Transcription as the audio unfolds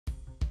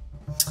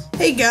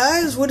Hey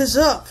guys, what is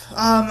up?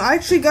 I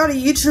actually got a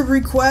YouTube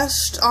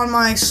request on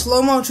my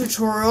slow-mo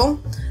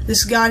tutorial.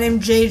 This guy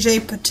named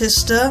JJ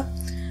Batista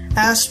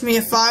asked me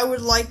if I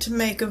would like to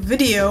make a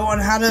video on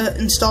how to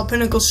install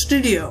Pinnacle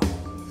Studio.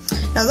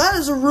 Now that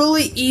is a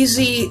really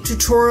easy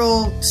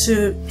tutorial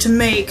to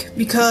make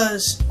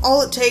because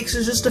all it takes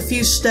is just a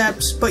few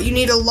steps, but you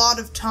need a lot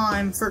of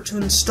time for it to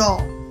install.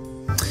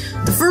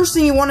 The first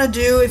thing you want to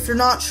do if you're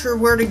not sure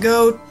where to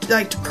go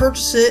to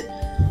purchase it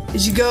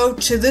is you go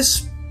to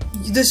this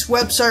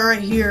website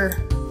right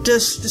here.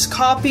 Just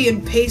copy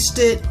and paste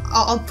it.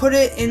 I'll put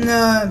it in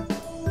the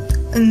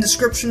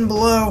description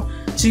below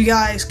so you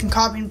guys can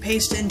copy and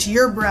paste it into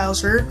your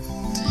browser.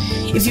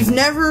 If you've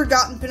never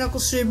gotten Pinnacle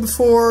Studio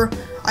before,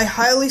 I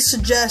highly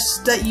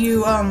suggest that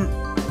you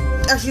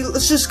actually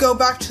let's just go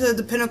back to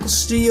the Pinnacle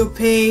Studio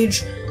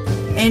page,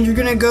 and you're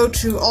gonna go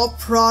to all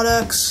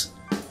products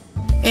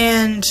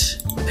and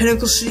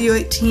Pinnacle Studio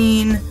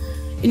 18,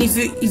 and if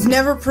you've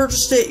never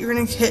purchased it, you're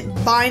gonna hit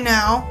buy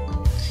now.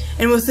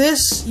 And with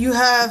this, you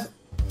have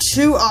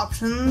two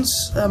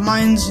options.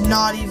 Mine's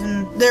not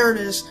even, there it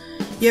is.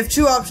 You have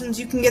two options.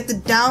 You can get the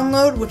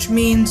download, which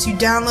means you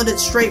download it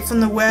straight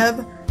from the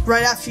web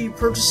right after you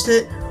purchased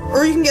it,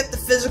 or you can get the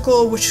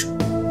physical, which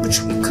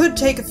could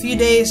take a few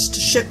days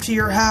to ship to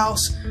your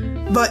house.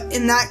 But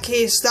in that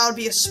case, that would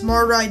be a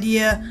smarter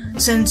idea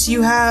since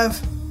you have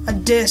a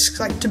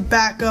disk to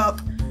back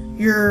up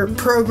your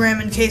program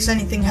in case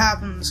anything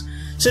happens.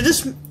 So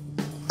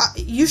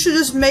you should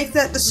just make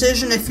that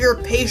decision. If you're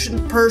a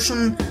patient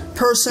person,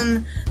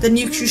 then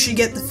you should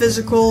get the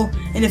physical,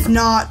 and if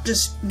not,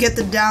 just get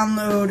the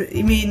download.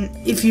 I mean,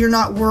 if you're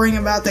not worrying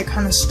about that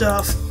kind of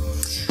stuff.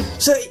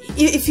 So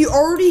if you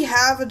already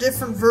have a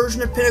different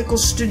version of Pinnacle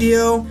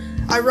Studio,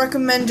 I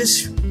recommend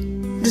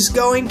just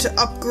going to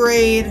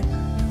upgrade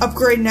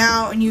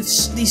now, and you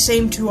have these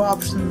same two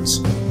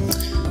options.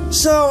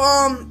 So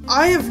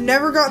I have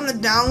never gotten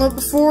the download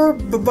before,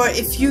 but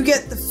if you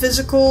get the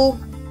physical,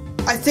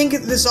 I think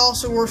this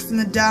also works from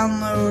the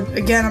download.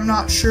 Again, I'm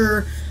not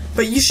sure,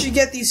 but you should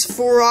get these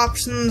four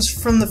options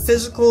from the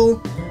physical.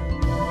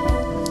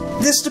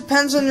 This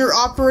depends on your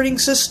operating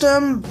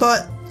system,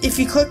 but if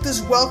you click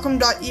this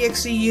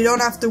welcome.exe, you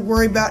don't have to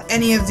worry about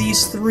any of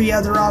these three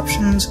other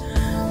options.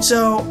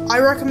 So I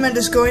recommend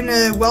just going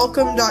to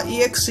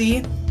welcome.exe,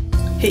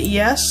 hit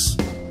yes,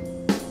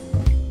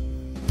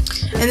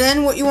 and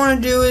then what you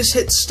want to do is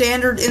hit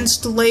standard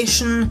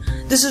installation.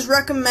 This is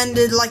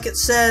recommended like it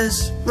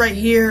says right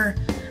here,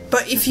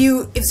 but if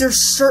there's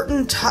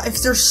certain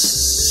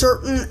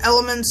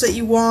elements that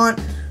you want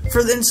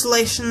for the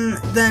installation,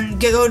 then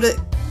go to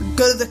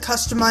the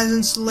customized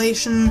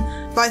installation.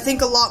 But I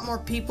think a lot more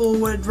people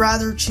would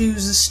rather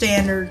choose the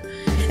standard.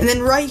 And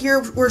then right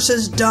here where it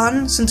says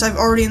done, since I've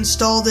already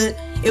installed it,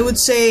 it would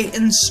say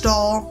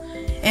install.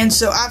 And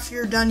so after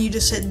you're done, you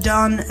just hit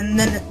done, and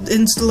then the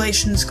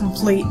installation is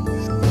complete.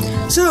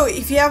 So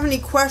if you have any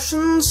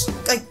questions,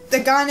 like the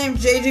guy named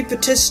JJ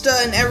Batista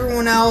and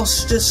everyone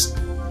else, just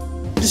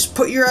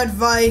put your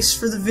advice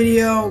for the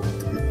video,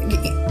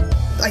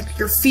 like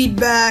your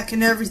feedback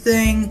and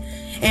everything,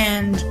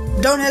 and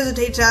don't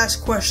hesitate to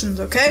ask questions,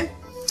 okay?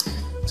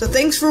 So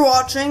thanks for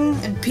watching,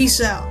 and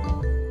peace out.